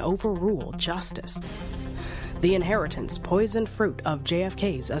government can overrule justice. The Inheritance, Poisoned Fruit of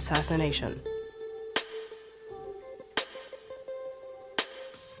JFK's Assassination.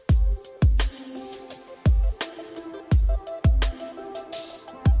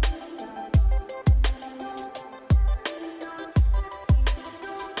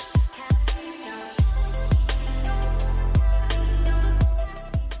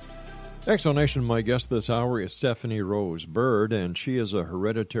 Exonation, my guest this hour is Stephanie Rose Bird, and she is a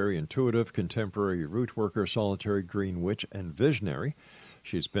hereditary intuitive, contemporary root worker, solitary green witch, and visionary.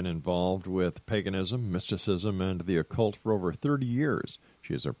 She's been involved with paganism, mysticism, and the occult for over 30 years.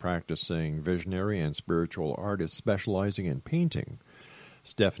 She is a practicing visionary and spiritual artist specializing in painting.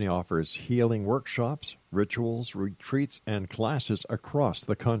 Stephanie offers healing workshops, rituals, retreats, and classes across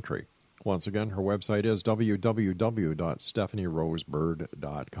the country. Once again, her website is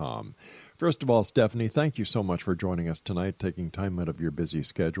www.stephanierosebird.com. First of all, Stephanie, thank you so much for joining us tonight, taking time out of your busy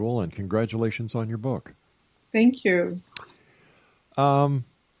schedule, and congratulations on your book. Thank you. So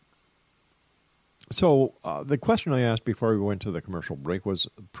the question I asked before we went to the commercial break was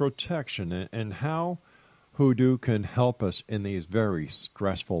protection and how hoodoo can help us in these very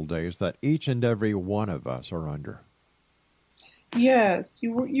stressful days that each and every one of us are under. Yes,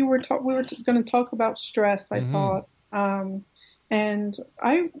 we were going to talk about stress, I thought. And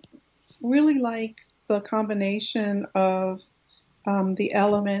I really like the combination of the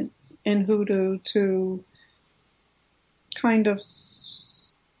elements in hoodoo to kind of,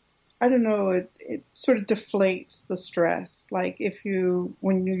 I don't know, it sort of deflates the stress. Like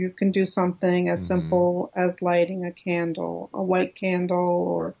when you can do something as simple as lighting a candle, a white candle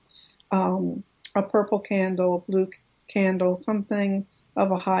or a purple candle, a blue candle, something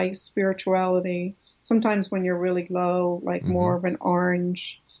of a high spirituality. Sometimes when you're really low, like more of an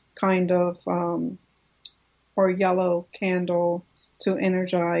orange kind of, or yellow candle to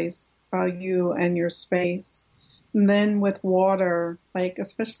energize you and your space. And then with water, like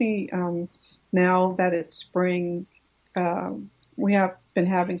especially now that it's spring, we have been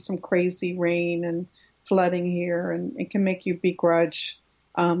having some crazy rain and flooding here, and it can make you begrudge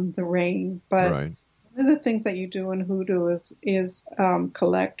the rain. But right. One of the things that you do in hoodoo is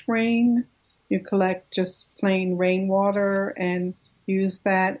collect rain. You collect just plain rainwater and use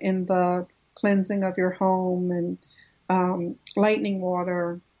that in the cleansing of your home. And lightning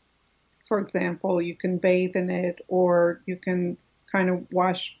water, for example, you can bathe in it, or you can kind of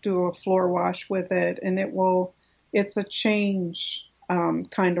do a floor wash with it, and it's a change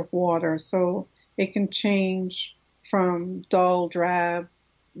kind of water. So it can change from dull, drab,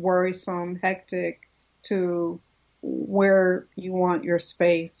 worrisome, hectic, to where you want your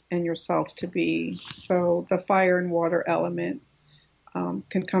space and yourself to be. So the fire and water element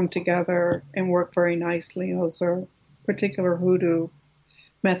can come together and work very nicely. Those are particular hoodoo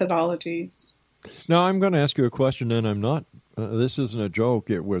methodologies. Now, I'm going to ask you a question, and I'm not, this isn't a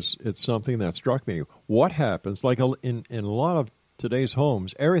joke, it's something that struck me. What happens, like in a lot of today's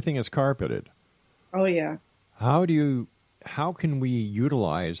homes, everything is carpeted. Oh, yeah. How can we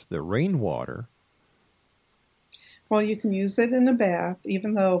utilize the rainwater? Well, you can use it in a bath,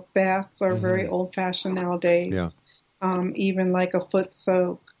 even though baths are very old-fashioned nowadays. Yeah. Even like a foot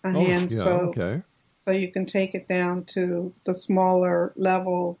soak, a hand soak. Okay. So you can take it down to the smaller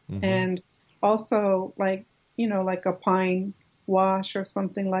levels. And also like a pine wash or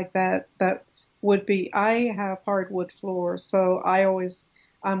something like that. That would be, I have hardwood floors. So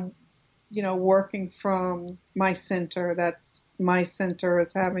I'm working from my center. That's my center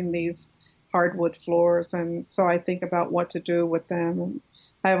is having these hardwood floors. And so I think about what to do with them. And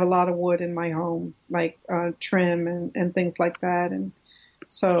I have a lot of wood in my home, like trim and things like that. And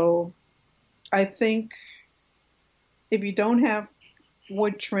so I think if you don't have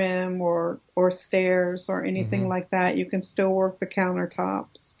wood trim or stairs or anything like that, you can still work the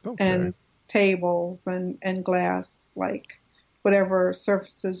countertops and tables and glass, like whatever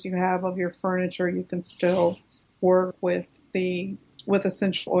surfaces you have of your furniture, you can still work with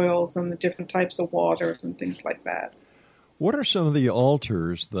essential oils and the different types of waters and things like that. What are some of the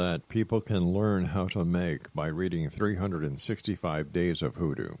altars that people can learn how to make by reading 365 Days of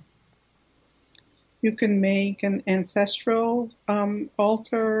HooDoo? You can make an ancestral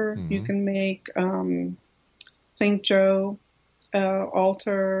altar. Mm-hmm. You can make St. Joe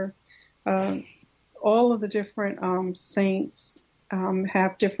altar. All of the different saints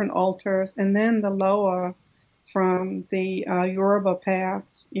have different altars. And then the Loa from the Yoruba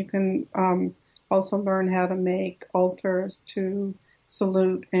paths, you can also learn how to make altars to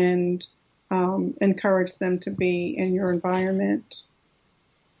salute and encourage them to be in your environment.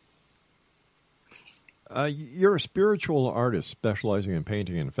 You're a spiritual artist specializing in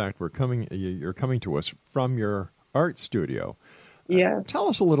painting. In fact, you're coming to us from your art studio. Yes. Tell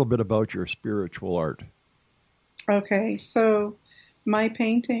us a little bit about your spiritual art. Okay, so my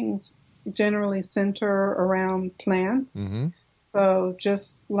paintings generally center around plants. Mm-hmm. So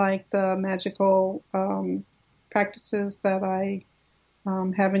just like the magical practices that I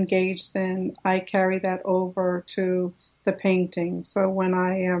have engaged in, I carry that over to the painting. So when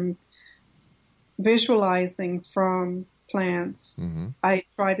I am visualizing from plants, mm-hmm. I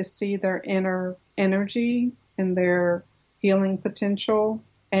try to see their inner energy and their healing potential,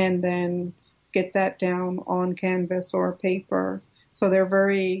 and then get that down on canvas or paper. So they're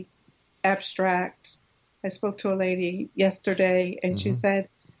very abstract. I spoke to a lady yesterday, and mm-hmm. she said,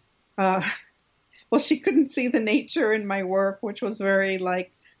 well, she couldn't see the nature in my work, which was very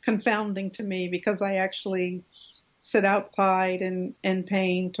confounding to me, because I actually sit outside and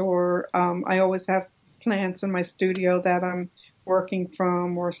paint, or I always have plants in my studio that I'm working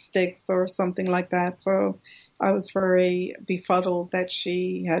from, or sticks or something like that. So I was very befuddled that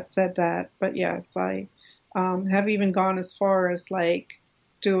she had said that. But yes, I have even gone as far as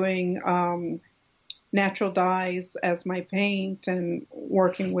doing natural dyes as my paint, and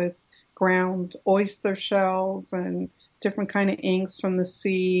working with ground oyster shells and different kind of inks from the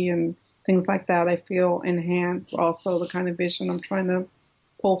sea and things like that. I feel enhance also the kind of vision I'm trying to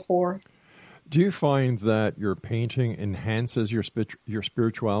pull forth. Do you find that your painting enhances your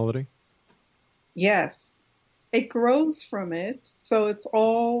spirituality? Yes, it grows from it. So it's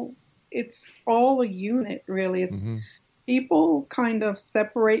all a unit, really. It's mm-hmm. People kind of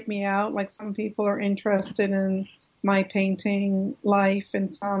separate me out. Like some people are interested in my painting life,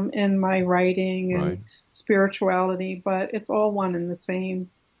 and some in my writing and right. spirituality, but it's all one and the same.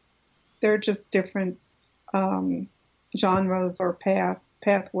 They're just different genres or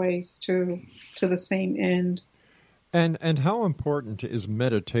pathways to the same end. And how important is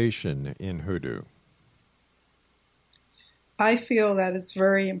meditation in hoodoo? I feel that it's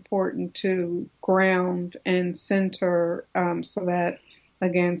very important to ground and center, so that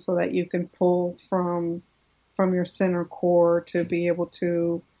you can pull from your center core to be able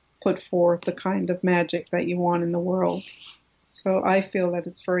to put forth the kind of magic that you want in the world. So I feel that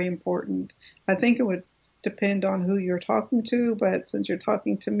it's very important. I think it would depend on who you're talking to, but since you're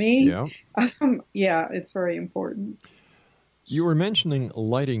talking to me, yeah, it's very important. You were mentioning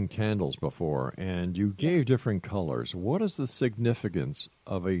lighting candles before, and you gave different colors. What is the significance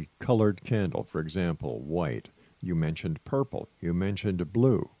of a colored candle? For example, white. You mentioned purple. You mentioned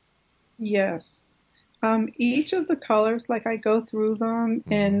blue. Yes. Each of the colors, I go through them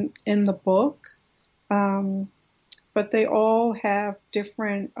in the book, but they all have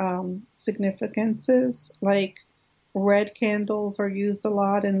different significances. Like red candles are used a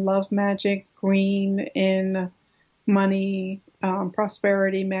lot in love magic, green in money,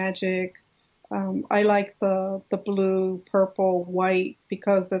 prosperity magic. I like the blue, purple, white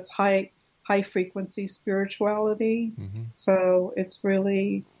because it's high frequency spirituality. Mm-hmm. So it's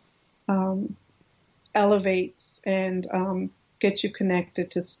really elevates and gets you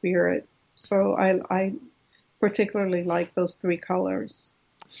connected to spirit. So I particularly like those three colors.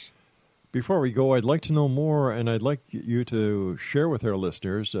 Before we go, I'd like to know more, and I'd like you to share with our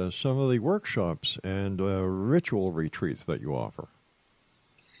listeners some of the workshops and ritual retreats that you offer.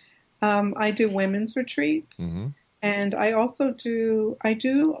 I do women's retreats, mm-hmm. and I also do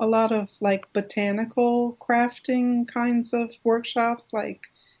a lot of botanical crafting kinds of workshops.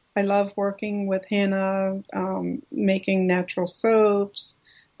 I love working with henna, making natural soaps,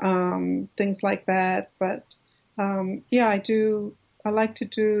 things like that. But I like to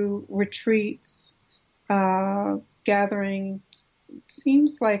do retreats, gathering. It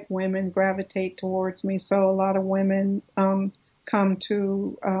seems like women gravitate towards me, so a lot of women come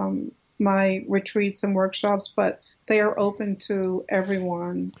to my retreats and workshops, but they are open to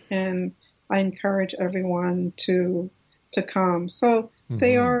everyone, and I encourage everyone to to come. So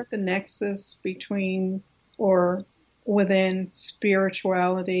they are the nexus between or within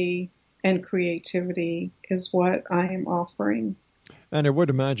spirituality and creativity is what I am offering. And I would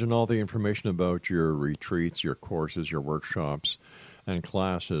imagine all the information about your retreats, your courses, your workshops, and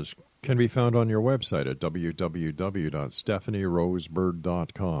classes can be found on your website at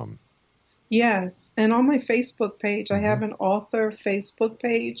www.stephanierosebird.com. Yes, and on my Facebook page, I have an author Facebook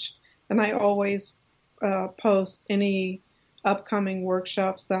page, and I always post any upcoming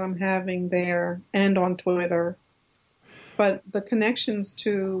workshops that I'm having there and on Twitter. But the connections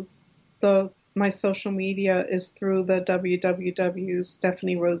to my social media is through the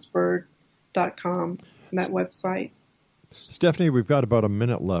www.stephanierosebird.com, that website. Stephanie, we've got about a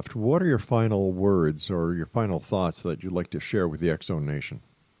minute left. What are your final words or your final thoughts that you'd like to share with the X-Zone Nation?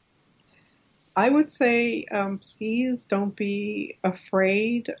 I would say, please don't be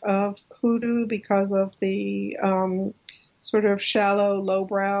afraid of hoodoo because of the sort of shallow,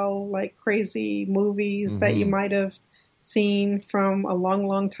 lowbrow, like crazy movies that you might have seen from a long,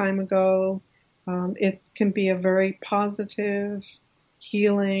 long time ago. It can be a very positive,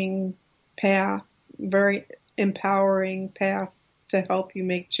 healing path, very empowering path to help you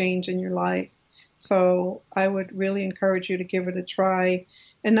make change in your life. So I would really encourage you to give it a try,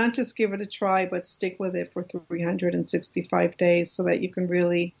 and not just give it a try, but stick with it for 365 days so that you can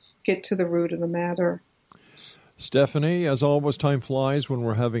really get to the root of the matter. Stephanie, as always, time flies when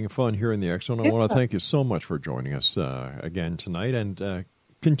we're having fun here in the X-Zone. I want to thank you so much for joining us again tonight, and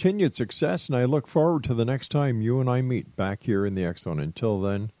continued success, and I look forward to the next time you and I meet back here in the X-Zone. Until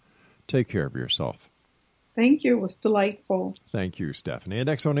then, take care of yourself. Thank you. It was delightful. Thank you, Stephanie. And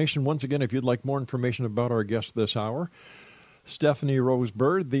X-Zone Nation, once again, if you'd like more information about our guest this hour, Stephanie Rose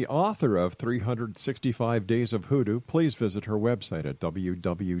Bird, the author of 365 Days of HooDoo, please visit her website at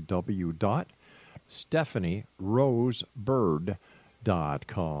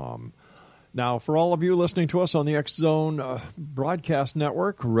www.stephanierosebird.com. Now, for all of you listening to us on the X-Zone broadcast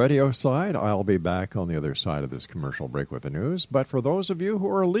network, radio side, I'll be back on the other side of this commercial break with the news. But for those of you who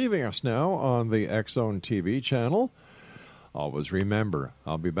are leaving us now on the X-Zone TV channel, always remember,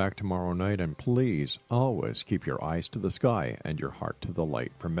 I'll be back tomorrow night, and please always keep your eyes to the sky and your heart to the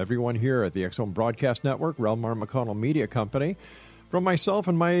light. From everyone here at the X-Zone Broadcast Network, rel-mar McConnell Media Company, from myself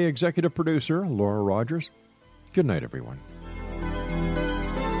and my executive producer, Laura Rogers, good night, everyone.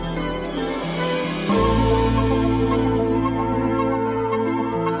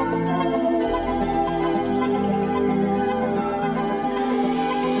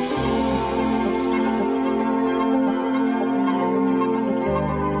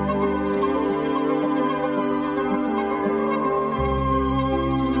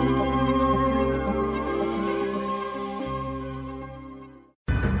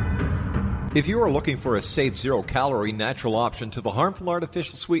 If you are looking for a safe, zero-calorie natural option to the harmful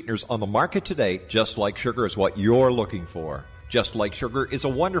artificial sweeteners on the market today, Just Like Sugar is what you're looking for. Just Like Sugar is a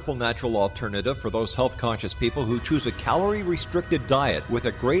wonderful natural alternative for those health-conscious people who choose a calorie-restricted diet with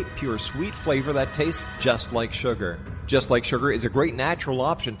a great, pure, sweet flavor that tastes just like sugar. Just Like Sugar is a great natural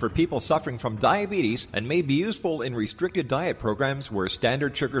option for people suffering from diabetes and may be useful in restricted diet programs where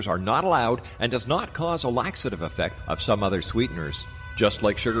standard sugars are not allowed and does not cause a laxative effect of some other sweeteners. Just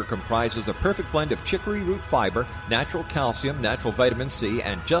Like Sugar comprises a perfect blend of chicory root fiber, natural calcium, natural vitamin C,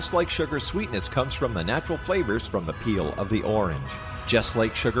 and Just Like Sugar's sweetness comes from the natural flavors from the peel of the orange. Just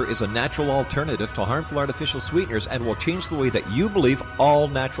Like Sugar is a natural alternative to harmful artificial sweeteners and will change the way that you believe all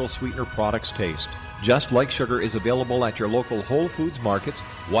natural sweetener products taste. Just Like Sugar is available at your local Whole Foods markets,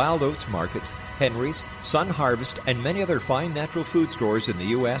 Wild Oats markets, Henry's, Sun Harvest, and many other fine natural food stores in the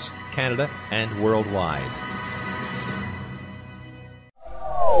U.S., Canada, and worldwide.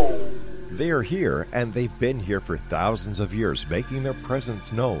 They are here, and they've been here for thousands of years, making their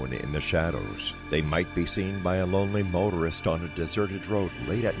presence known in the shadows. They might be seen by a lonely motorist on a deserted road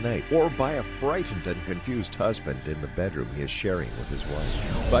late at night, or by a frightened and confused husband in the bedroom he is sharing with his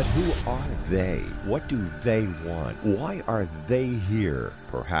wife. But who are they? What do they want? Why are they here?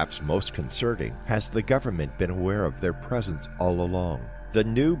 Perhaps most concerning, has the government been aware of their presence all along? The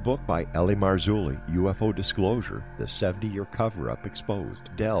new book by Eli Marzulli, UFO Disclosure, the 70-year cover-up exposed,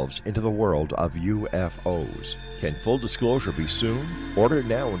 delves into the world of UFOs. Can full disclosure be soon? Order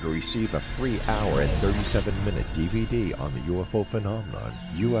now and receive a free hour and 37-minute DVD on the UFO phenomenon.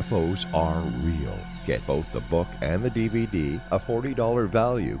 UFOs are real. Get both the book and the DVD, a $40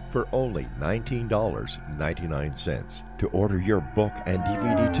 value, for only $19.99. To order your book and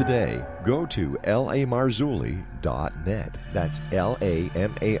DVD today, go to lamarzulli.net. That's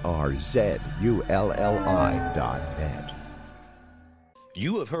LAMARZULLI.net.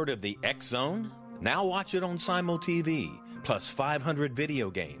 You have heard of the X-Zone? Now watch it on Simul TV, plus 500 video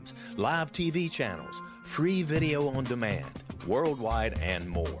games, live TV channels, free video on demand, worldwide, and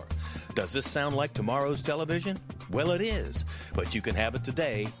more. Does this sound like tomorrow's television? Well, it is, but you can have it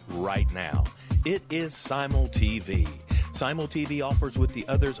today, right now. It is Simul TV. Simul TV offers what the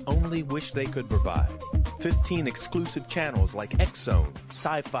others only wish they could provide. 15 exclusive channels like X-Zone,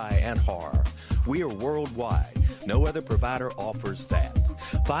 Sci-Fi, and Horror. We are worldwide. No other provider offers that.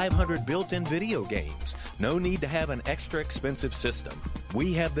 500 built-in video games. No need to have an extra expensive system.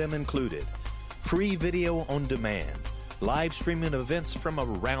 We have them included. Free video on demand. Live streaming events from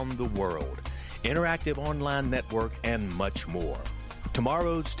around the world. Interactive online network, and much more.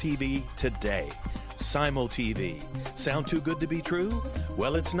 Tomorrow's TV today. Simul TV. Sound too good to be true?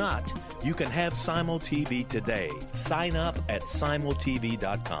 Well, it's not. You can have Simul TV today. Sign up at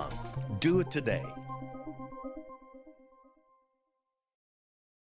simultv.com. Do it today.